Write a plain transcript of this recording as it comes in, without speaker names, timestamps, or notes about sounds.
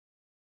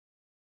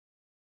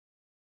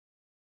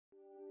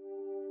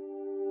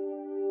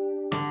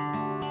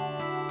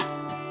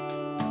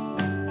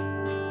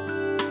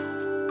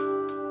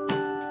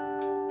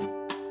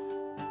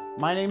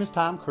My name is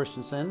Tom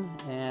Christensen,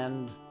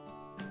 and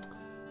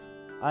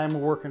I'm a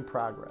work in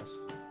progress.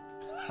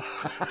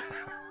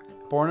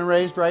 Born and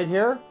raised right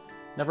here,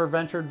 never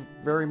ventured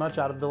very much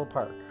out of Villa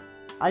Park.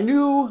 I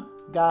knew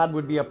God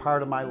would be a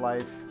part of my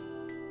life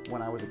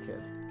when I was a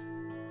kid.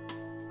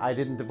 I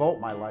didn't devote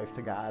my life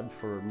to God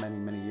for many,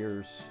 many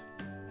years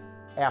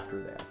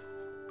after that.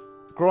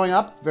 Growing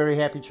up, very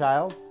happy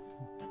child,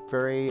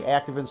 very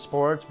active in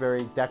sports,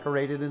 very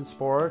decorated in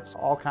sports,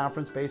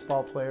 all-conference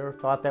baseball player,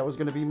 thought that was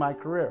going to be my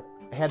career.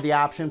 I had the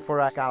option for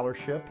a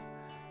scholarship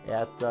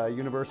at the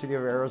University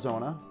of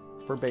Arizona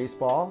for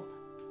baseball.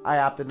 I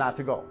opted not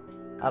to go.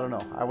 I don't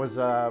know, I was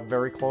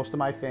very close to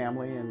my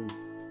family and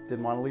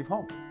didn't want to leave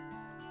home.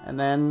 And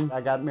then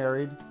I got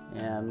married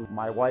and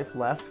my wife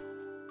left.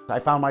 I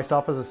found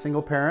myself as a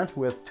single parent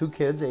with 2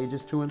 kids,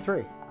 ages 2 and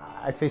 3.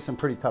 I faced some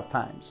pretty tough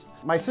times.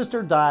 My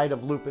sister died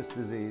of lupus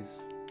disease.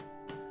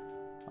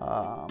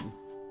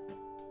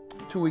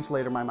 2 weeks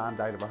later, my mom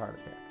died of a heart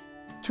attack.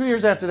 2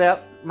 years after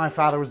that, my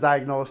father was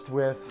diagnosed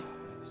with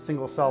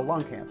single-cell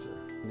lung cancer.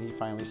 And he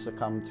finally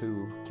succumbed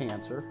to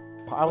cancer.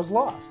 I was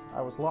lost.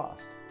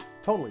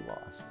 Totally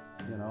lost.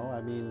 You know,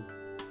 I mean,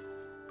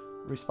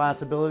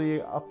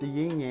 responsibility up the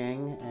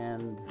yin-yang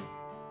and,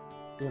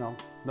 you know,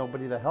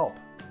 nobody to help.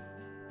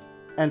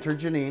 Enter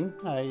Janine.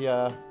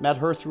 I met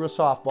her through a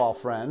softball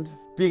friend.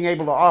 Being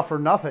able to offer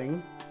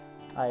nothing,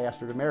 I asked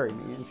her to marry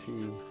me and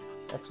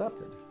she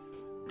accepted.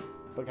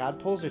 But God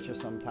pulls at you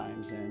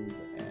sometimes, and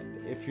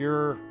if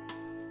you're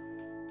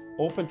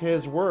open to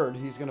His Word,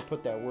 He's going to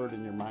put that Word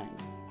in your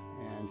mind.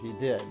 And He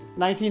did.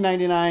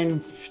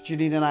 1999,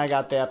 Janine and I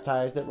got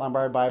baptized at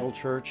Lombard Bible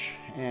Church,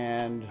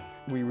 and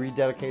we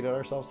rededicated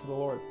ourselves to the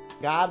Lord.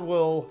 God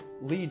will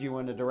lead you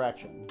in a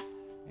direction,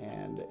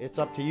 and it's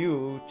up to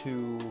you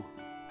to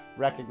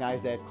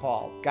recognize that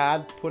call.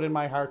 God put in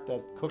my heart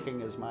that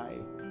cooking is my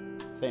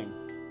thing,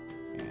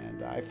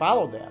 and I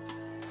followed that.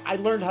 I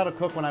learned how to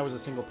cook when I was a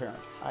single parent.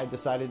 I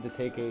decided to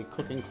take a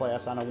cooking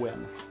class on a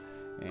whim,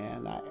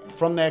 and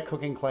from that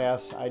cooking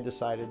class I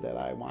decided that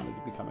I wanted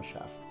to become a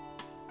chef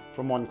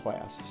from one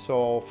class.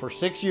 So for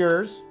 6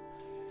 years,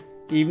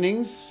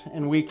 evenings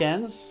and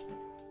weekends,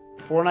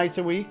 4 nights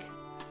a week,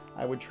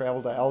 I would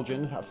travel to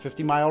Elgin, a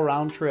 50-mile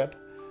round trip,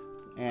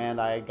 and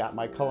I got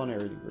my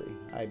culinary degree.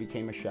 I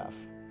became a chef.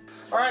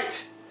 All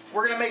right,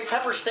 we're gonna make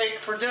pepper steak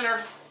for dinner.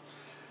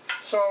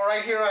 So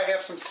right here I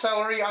have some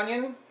celery,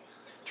 onion,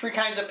 3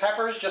 kinds of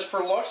peppers just for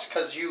looks,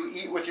 because you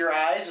eat with your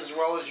eyes as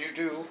well as you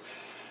do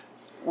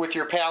with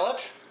your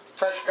palate.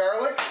 Fresh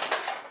garlic.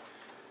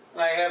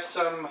 And I have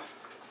some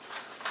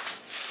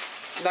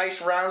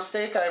nice round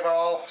steak. I have it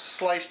all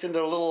sliced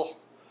into little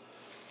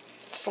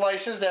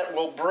slices that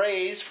will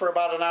braise for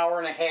about an hour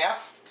and a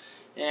half,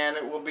 and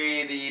it will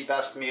be the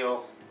best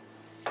meal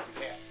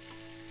you've had.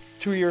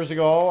 2 years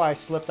ago, I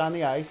slipped on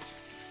the ice,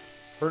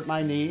 hurt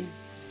my knee.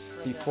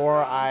 Before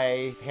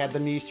I had the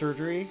knee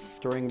surgery,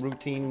 during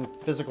routine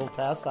physical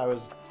tests, I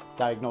was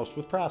diagnosed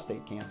with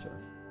prostate cancer.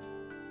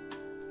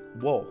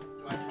 Whoa.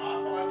 Do I talk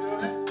while I'm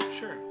doing it?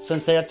 Sure.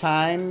 Since that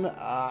time,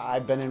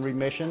 I've been in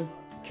remission.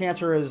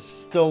 Cancer is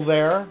still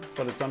there,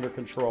 but it's under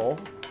control.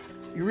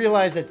 You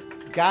realize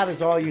that God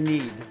is all you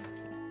need,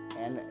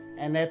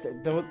 and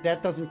that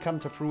doesn't come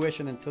to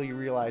fruition until you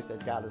realize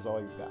that God is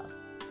all you've got.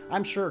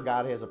 I'm sure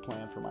God has a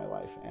plan for my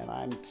life, and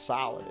I'm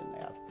solid in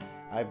that.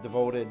 I've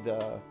devoted,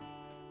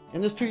 in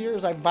this 2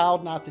 years, I've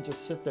vowed not to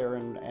just sit there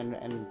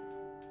and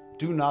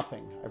do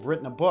nothing. I've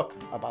written a book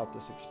about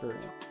this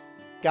experience.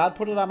 God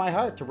put it on my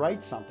heart to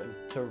write something,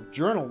 to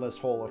journal this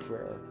whole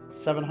affair.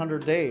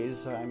 700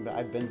 days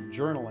I've been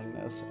journaling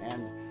this,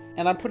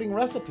 and I'm putting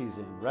recipes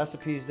in,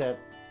 recipes that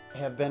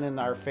have been in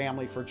our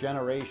family for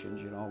generations,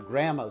 you know,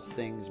 grandma's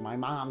things, my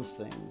mom's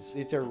things.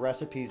 These are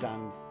recipes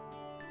on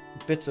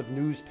bits of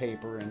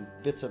newspaper and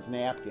bits of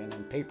napkin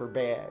and paper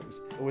bags.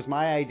 It was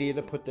my idea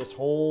to put this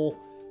whole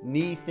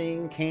knee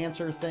thing,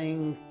 cancer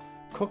thing,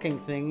 cooking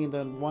thing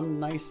into one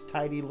nice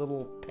tidy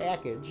little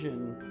package,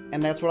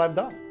 and that's what I've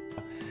done.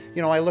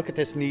 You know, I look at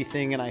this knee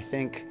thing and I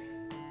think,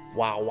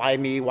 wow, why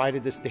me? Why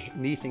did this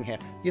knee thing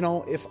happen? You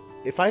know,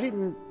 if I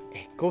didn't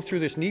go through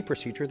this knee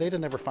procedure, they'd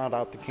have never found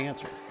out the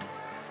cancer.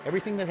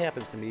 Everything that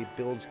happens to me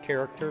builds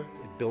character,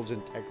 it builds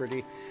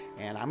integrity,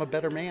 and I'm a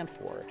better man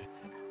for it.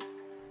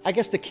 I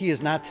guess the key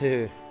is not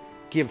to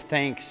give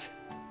thanks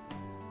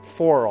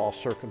for all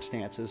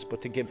circumstances,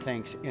 but to give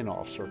thanks in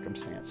all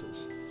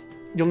circumstances.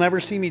 You'll never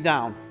see me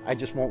down. I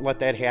just won't let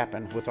that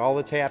happen. With all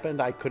that's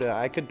happened, I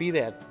could be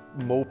that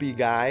mopey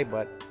guy,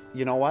 but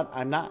you know what?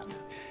 I'm not.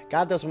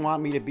 God doesn't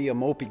want me to be a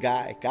mopey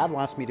guy. God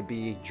wants me to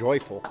be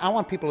joyful. I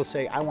want people to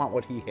say, I want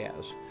what He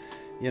has.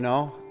 You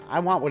know, I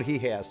want what He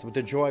has. With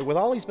the joy, with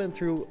all He's been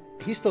through,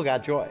 He's still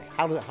got joy.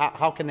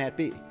 How can that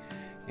be?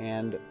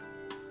 And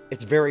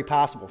it's very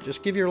possible.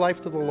 Just give your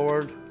life to the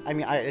Lord. I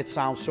mean, it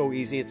sounds so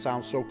easy. It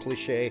sounds so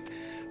cliche,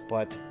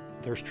 but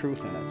there's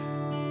truth in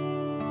it.